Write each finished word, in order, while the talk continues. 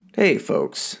Hey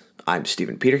folks, I'm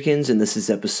Stephen Peterkins, and this is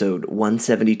episode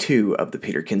 172 of the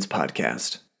Peterkins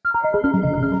Podcast.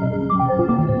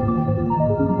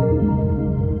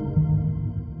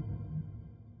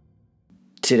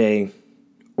 Today,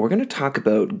 we're going to talk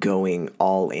about going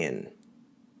all in.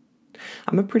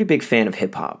 I'm a pretty big fan of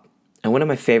hip hop, and one of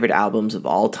my favorite albums of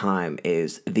all time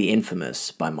is The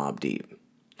Infamous by Mobb Deep.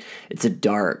 It's a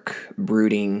dark,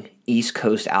 brooding, East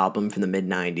Coast album from the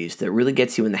mid-90s that really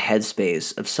gets you in the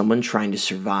headspace of someone trying to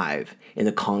survive in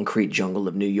the concrete jungle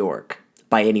of New York,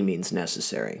 by any means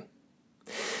necessary.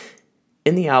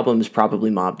 In the album is probably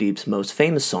Mobb Deep's most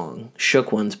famous song,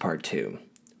 Shook Ones Part 2,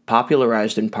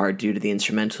 popularized in part due to the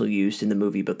instrumental used in the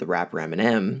movie about the rapper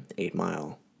Eminem, 8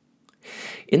 Mile.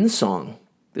 In the song,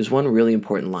 there's one really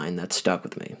important line that stuck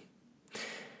with me.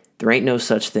 There ain't no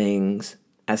such things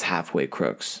as halfway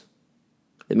crooks.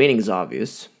 The meaning is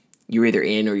obvious. You're either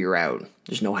in or you're out.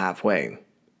 There's no halfway.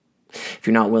 If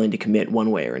you're not willing to commit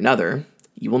one way or another,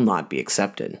 you will not be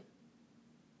accepted.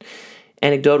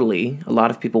 Anecdotally, a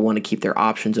lot of people want to keep their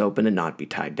options open and not be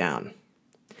tied down.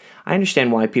 I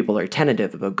understand why people are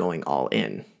tentative about going all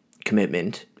in.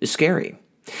 Commitment is scary.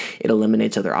 It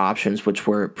eliminates other options which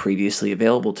were previously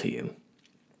available to you.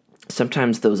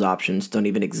 Sometimes those options don't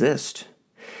even exist.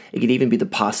 It could even be the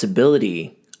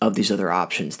possibility of these other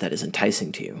options that is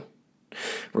enticing to you.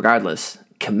 Regardless,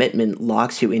 commitment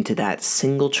locks you into that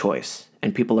single choice,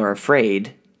 and people are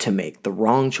afraid to make the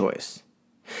wrong choice.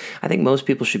 I think most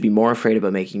people should be more afraid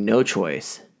about making no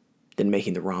choice than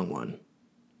making the wrong one.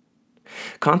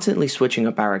 Constantly switching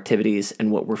up our activities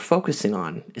and what we're focusing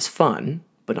on is fun,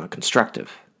 but not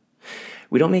constructive.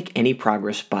 We don't make any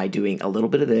progress by doing a little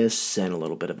bit of this and a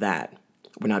little bit of that.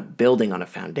 We're not building on a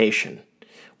foundation.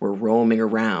 We're roaming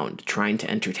around trying to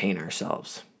entertain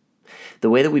ourselves. The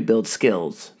way that we build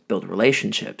skills, build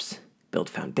relationships, build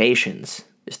foundations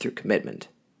is through commitment.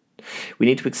 We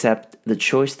need to accept the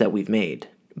choice that we've made,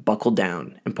 buckle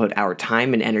down, and put our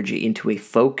time and energy into a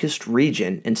focused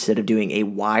region instead of doing a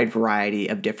wide variety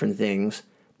of different things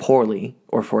poorly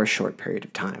or for a short period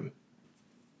of time.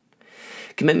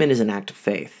 Commitment is an act of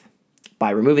faith.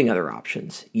 By removing other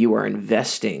options, you are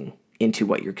investing into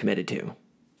what you're committed to.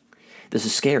 This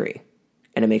is scary,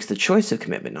 and it makes the choice of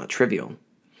commitment not trivial.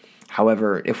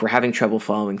 However, if we're having trouble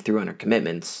following through on our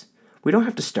commitments, we don't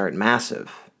have to start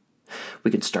massive.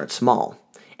 We can start small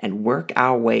and work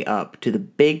our way up to the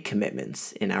big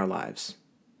commitments in our lives.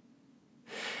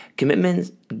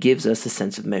 Commitment gives us a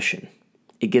sense of mission.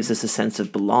 It gives us a sense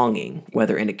of belonging,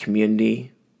 whether in a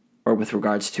community or with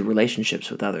regards to relationships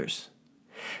with others.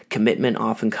 Commitment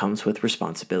often comes with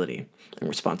responsibility, and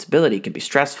responsibility can be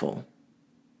stressful.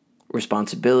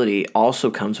 Responsibility also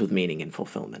comes with meaning and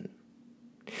fulfillment.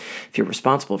 If you're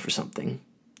responsible for something,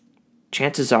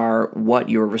 chances are what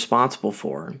you're responsible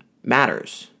for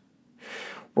matters.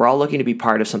 We're all looking to be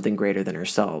part of something greater than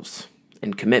ourselves,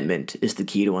 and commitment is the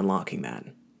key to unlocking that.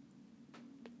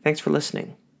 Thanks for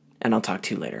listening, and I'll talk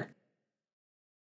to you later.